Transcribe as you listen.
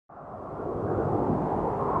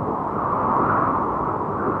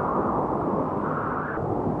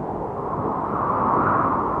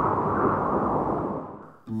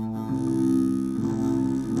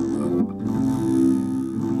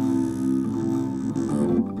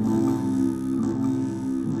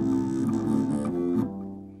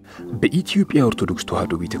በኢትዮጵያ ኦርቶዶክስ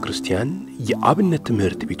ተዋሕዶ ቤተክርስቲያን የአብነት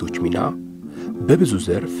ትምህርት ቤቶች ሚና በብዙ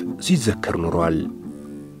ዘርፍ ሲዘከር ኖሯል።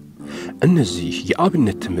 እነዚህ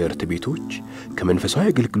የአብነት ትምህርት ቤቶች ከመንፈሳዊ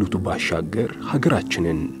አገልግሎቱ ባሻገር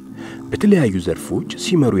ሀገራችንን በተለያዩ ዘርፎች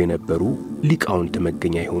ሲመሩ የነበሩ ሊቃውንት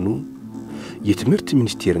መገኛ የሆኑ የትምህርት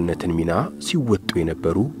ሚኒስቴርነትን ሚና ሲወጡ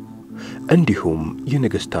የነበሩ እንዲሁም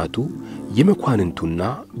የነገስታቱ የመኳንንቱና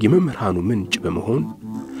የመምህራኑ ምንጭ በመሆን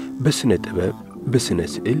በስነ ጥበብ በስነ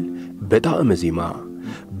ስዕል በጣዕመ ዜማ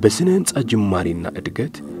በስነ ህንጻ ጅማሬና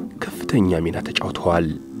እድገት ከፍተኛ ሚና ተጫውተዋል።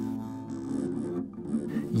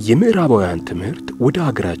 የምዕራባውያን ትምህርት ወደ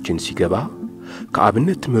ሀገራችን ሲገባ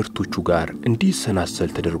ከአብነት ትምህርቶቹ ጋር እንዲሰናሰል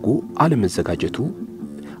ተደርጎ አለመዘጋጀቱ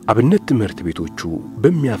አብነት ትምህርት ቤቶቹ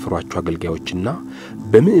በሚያፈሯቸው አገልጋዮችና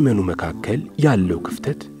በምእመኑ መካከል ያለው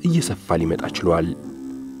ክፍተት እየሰፋ ሊመጣ ችሏል።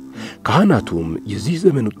 ካህናቱም የዚህ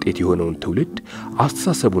ዘመን ውጤት የሆነውን ትውልድ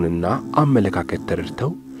አስተሳሰቡንና አመለካከት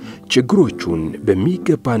ተረድተው ችግሮቹን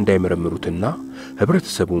በሚገባ እንዳይመረምሩትና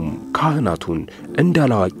ህብረተሰቡም ካህናቱን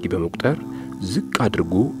እንዳላዋቂ በመቁጠር ዝቅ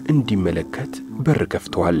አድርጎ እንዲመለከት በር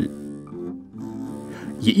ከፍተዋል።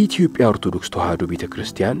 የኢትዮጵያ ኦርቶዶክስ ተዋሕዶ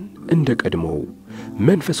ቤተክርስቲያን እንደ ቀድሞው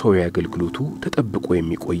መንፈሳዊ አገልግሎቱ ተጠብቆ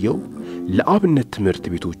የሚቆየው ለአብነት ትምህርት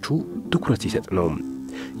ቤቶቹ ትኩረት ይሰጥ ነው።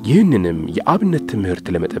 ይህንንም የአብነት ትምህርት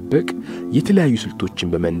ለመጠበቅ የተለያዩ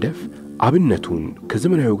ስልቶችን በመንደፍ አብነቱን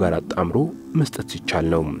ከዘመናዊው ጋር አጣምሮ መስጠት ሲቻል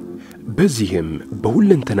ነው። በዚህም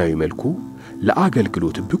በሁለንተናዊ መልኩ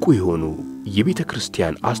ለአገልግሎት ብቁ የሆኑ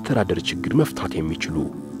የቤተክርስቲያን አስተዳደር ችግር መፍታት የሚችሉ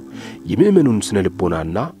የምእመኑን ስነ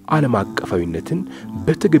ልቦናና ዓለም አቀፋዊነትን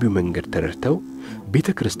በተገቢው መንገድ ተረድተው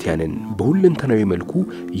ቤተክርስቲያንን በሁለንተናዊ መልኩ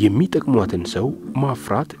የሚጠቅሟትን ሰው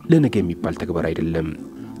ማፍራት ለነገ የሚባል ተግባር አይደለም።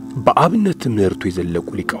 በአብነት ትምህርቱ የዘለቁ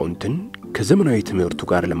ሊቃውንትን ከዘመናዊ ትምህርቱ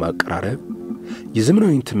ጋር ለማቀራረብ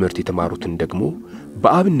የዘመናዊ ትምህርት የተማሩትን ደግሞ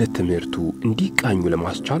በአብነት ትምህርቱ እንዲቃኙ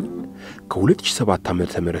ለማስቻል ከ2007 ዓ.ም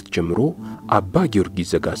ጀምሮ አባ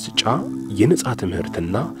ጊዮርጊስ ዘጋስጫ የነጻ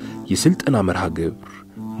ትምህርትና የስልጠና መርሃ ግብር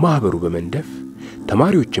ማህበሩ በመንደፍ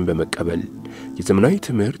ተማሪዎችን በመቀበል የዘመናዊ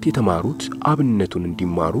ትምህርት የተማሩት አብነቱን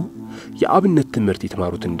እንዲማሩ የአብነት ትምህርት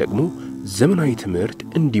የተማሩትን ደግሞ ዘመናዊ ትምህርት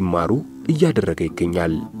እንዲማሩ እያደረገ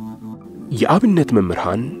ይገኛል። የአብነት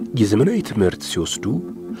መምህራን የዘመናዊ ትምህርት ሲወስዱ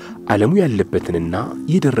ዓለሙ ያለበትንና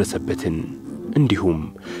የደረሰበትን እንዲሁም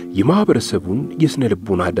የማህበረሰቡን የስነ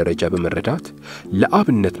ልቦና ደረጃ በመረዳት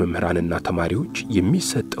ለአብነት መምህራንና ተማሪዎች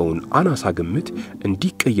የሚሰጠውን አናሳ ግምት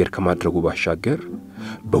እንዲቀየር ከማድረጉ ባሻገር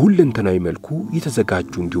በሁለንተናዊ መልኩ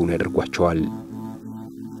የተዘጋጁ እንዲሆኑ ያደርጓቸዋል።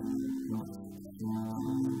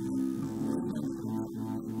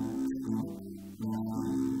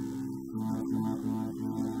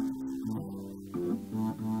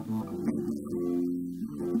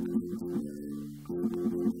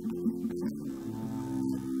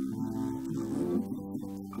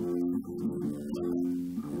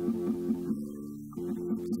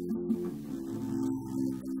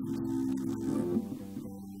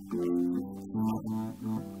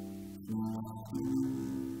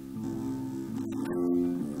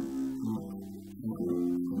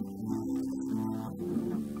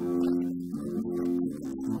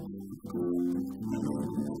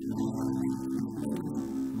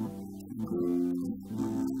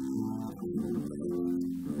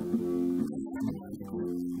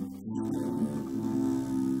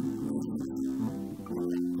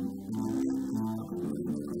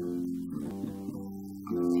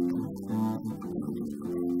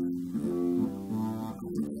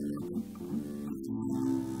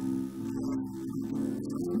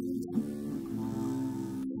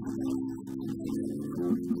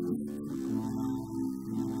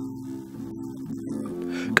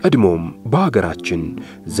 ቀድሞም በሀገራችን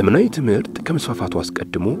ዘመናዊ ትምህርት ከመስፋፋቱ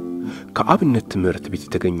አስቀድሞ ከአብነት ትምህርት ቤት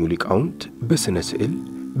የተገኙ ሊቃውንት በስነ ስዕል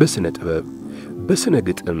በስነ ጥበብ በስነ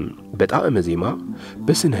ግጥም በጣዕመ ዜማ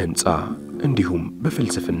በስነ ህንጻ እንዲሁም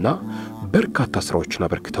በፍልስፍና በርካታ ስራዎችን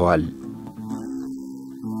አበርክተዋል።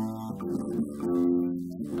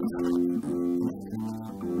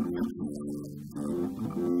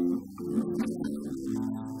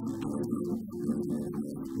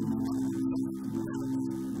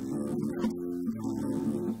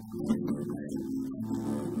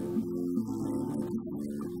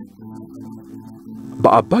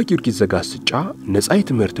 በአባ ጊዮርጊስ ዘጋስጫ ነጻ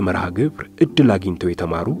የትምህርት መርሃ ግብር እድል አግኝተው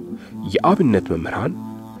የተማሩ የአብነት መምህራን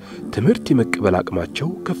ትምህርት የመቀበል አቅማቸው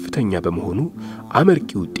ከፍተኛ በመሆኑ አመርቂ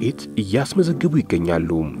ውጤት እያስመዘገቡ ይገኛሉ።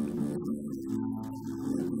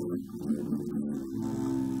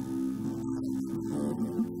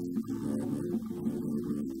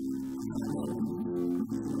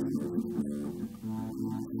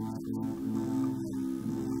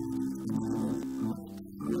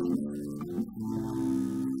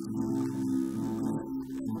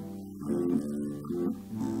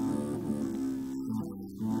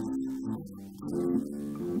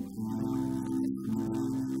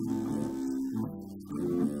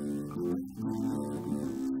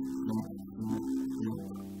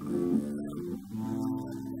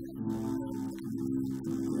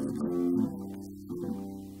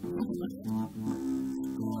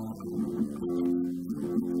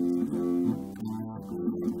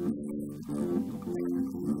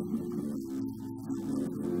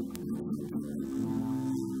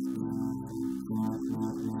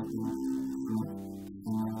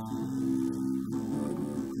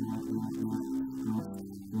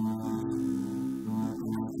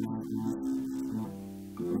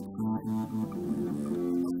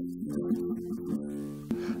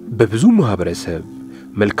 በብዙ ማህበረሰብ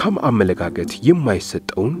መልካም አመለካከት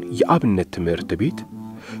የማይሰጠውን የአብነት ትምህርት ቤት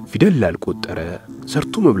ፊደል ላልቆጠረ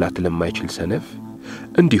ሰርቶ መብላት ለማይችል ሰነፍ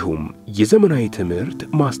እንዲሁም የዘመናዊ ትምህርት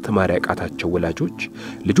ማስተማሪያ ያቃታቸው ወላጆች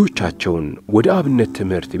ልጆቻቸውን ወደ አብነት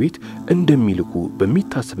ትምህርት ቤት እንደሚልኩ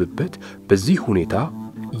በሚታሰብበት በዚህ ሁኔታ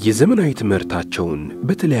የዘመናዊ ትምህርታቸውን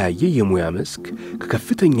በተለያየ የሙያ መስክ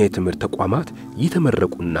ከከፍተኛ የትምህርት ተቋማት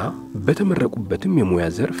የተመረቁና በተመረቁበትም የሙያ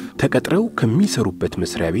ዘርፍ ተቀጥረው ከሚሰሩበት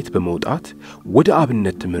መስሪያ ቤት በመውጣት ወደ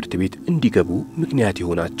አብነት ትምህርት ቤት እንዲገቡ ምክንያት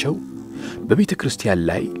የሆናቸው በቤተ ክርስቲያን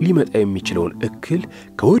ላይ ሊመጣ የሚችለውን እክል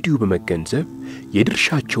ከወዲሁ በመገንዘብ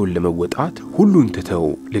የድርሻቸውን ለመወጣት ሁሉን ትተው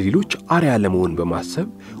ለሌሎች አርአያ ለመሆን በማሰብ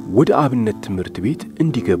ወደ አብነት ትምህርት ቤት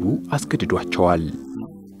እንዲገቡ አስገድዷቸዋል።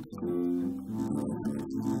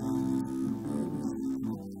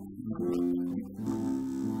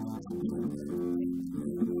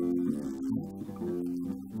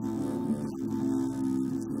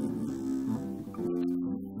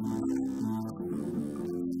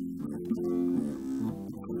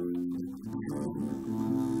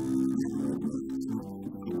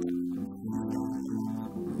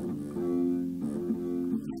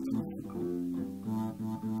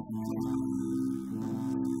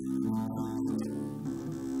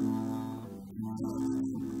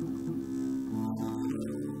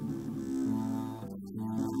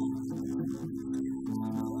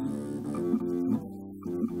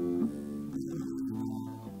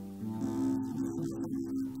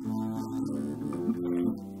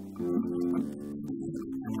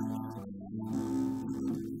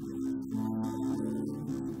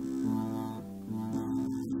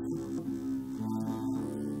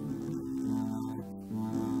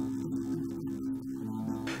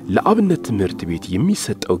 ለአብነት ትምህርት ቤት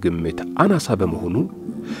የሚሰጠው ግምት አናሳ በመሆኑ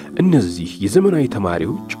እነዚህ የዘመናዊ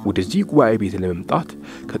ተማሪዎች ወደዚህ ጉባኤ ቤት ለመምጣት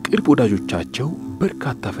ከቅርብ ወዳጆቻቸው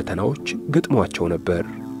በርካታ ፈተናዎች ገጥመዋቸው ነበር።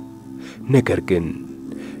 ነገር ግን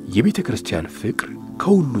የቤተ ክርስቲያን ፍቅር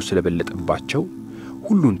ከሁሉ ስለበለጠባቸው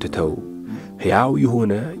ሁሉን ትተው ሕያው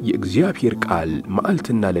የሆነ የእግዚአብሔር ቃል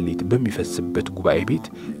መዓልትና ሌሊት በሚፈስበት ጉባኤ ቤት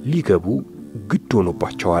ሊገቡ ግድ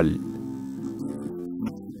ሆኖባቸዋል።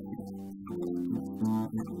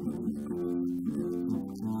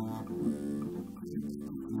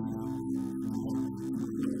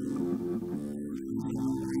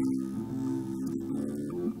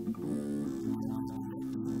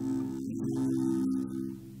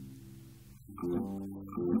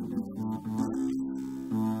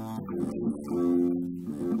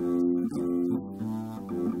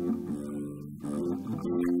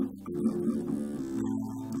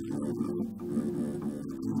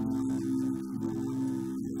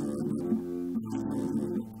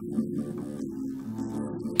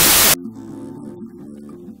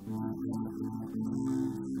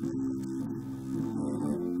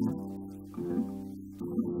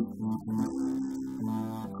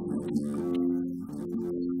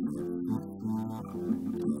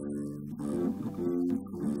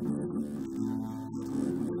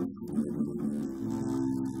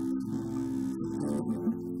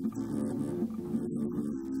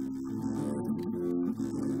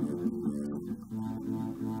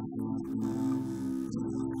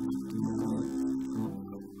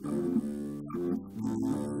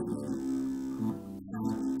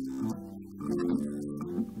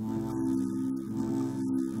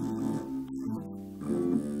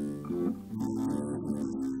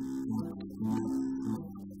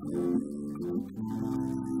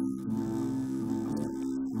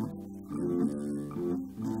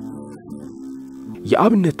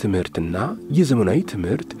 የአብነት ትምህርትና የዘመናዊ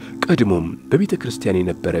ትምህርት ቀድሞም በቤተ ክርስቲያን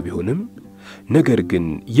የነበረ ቢሆንም ነገር ግን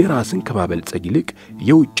የራስን ከማበልጸግ ይልቅ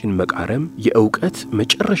የውጭን መቃረም የእውቀት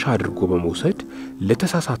መጨረሻ አድርጎ በመውሰድ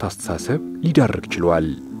ለተሳሳተ አስተሳሰብ ሊዳርግ ችሏል።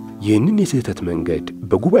 ይህንን የስህተት መንገድ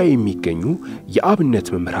በጉባኤ የሚገኙ የአብነት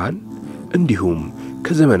መምህራን እንዲሁም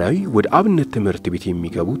ከዘመናዊ ወደ አብነት ትምህርት ቤት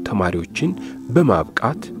የሚገቡ ተማሪዎችን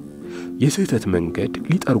በማብቃት የስህተት መንገድ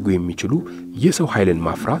ሊጠርጉ የሚችሉ የሰው ኃይልን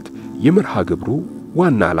ማፍራት የመርሃ ግብሩ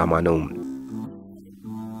ዋና ዓላማ ነው።